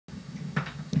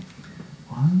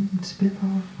Once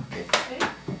before. Okay. Okay.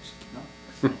 Oops, no,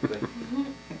 that's not good.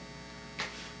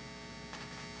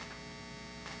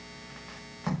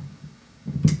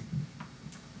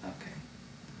 Okay.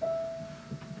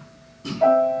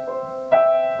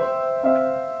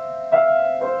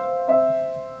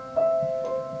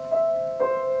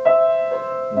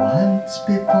 Once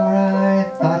before I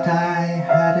thought I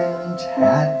hadn't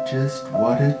had just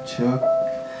what it took,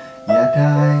 yet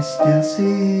I still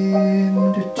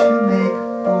seemed to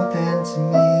make both ends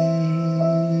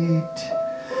meet.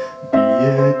 Be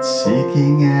it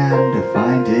seeking and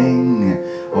finding,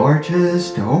 or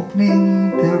just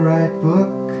opening the right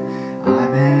book, I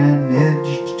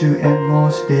managed to end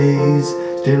most days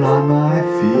still on my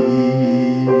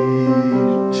feet.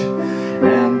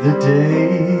 And the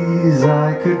days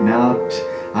I could not,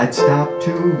 I'd stop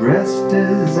to rest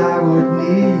as I would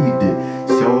need,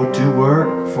 so to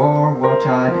work for what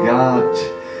I'd got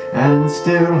and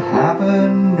still have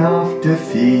enough to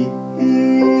feed.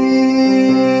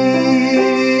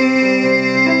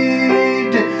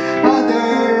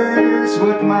 Others,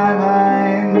 what my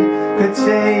mind could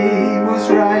say was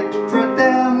right for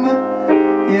them,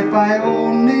 if I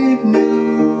only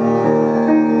knew.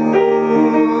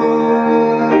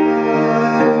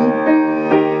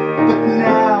 But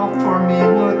now for me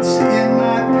what's in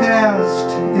my past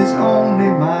is only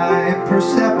my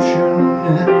perception.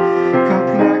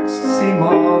 Complex seem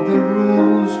all the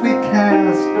rules we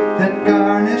cast that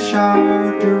garnish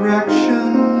our direction.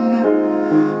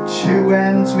 Two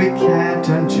ends we can't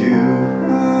undo.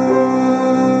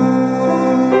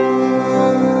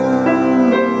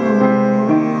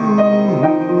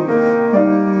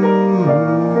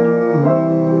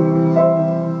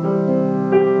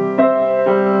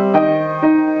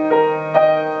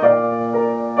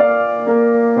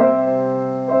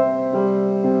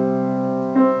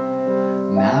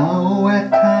 Now at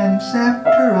times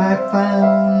after I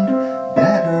found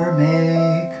better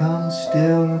may come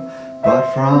still,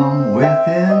 but from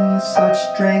within such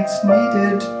strengths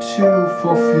needed to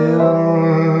fulfill.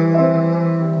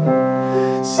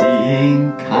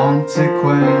 Seeing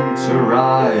consequence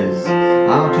arise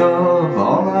out of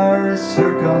all our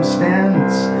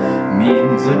circumstance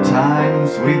means at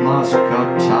times we must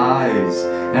cut ties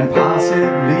and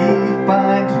possibly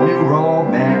find new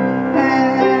romance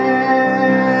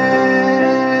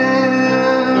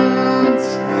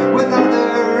with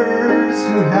others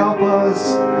who help us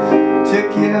to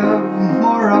give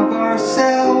more of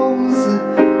ourselves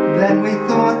than we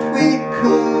thought we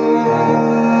could.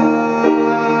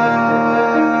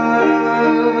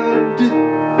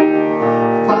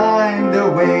 Find the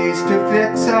ways to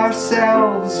fix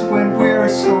ourselves when we're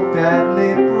so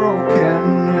badly broken.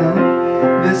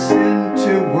 Listen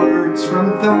to words from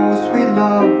those we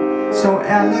love, so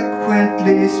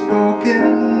eloquently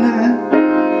spoken.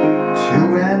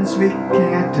 Two ends we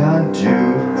can't undo.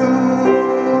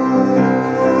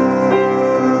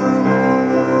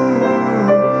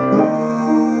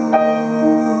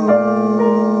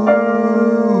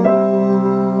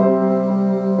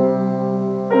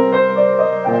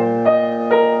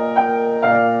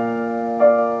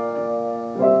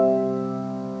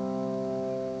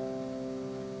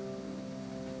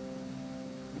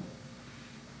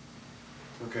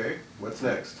 Okay, what's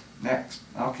next? Next,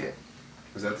 okay.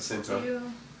 Was that the same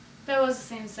song? That was the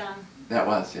same song. That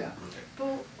was, yeah. Okay.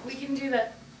 But we can do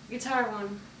that guitar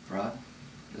one. Rod,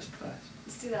 just fast.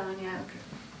 Let's do that one, yeah. Okay.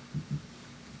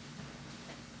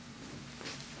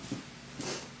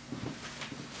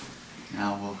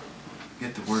 Now we'll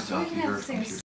get the words We off can of have your the same computer.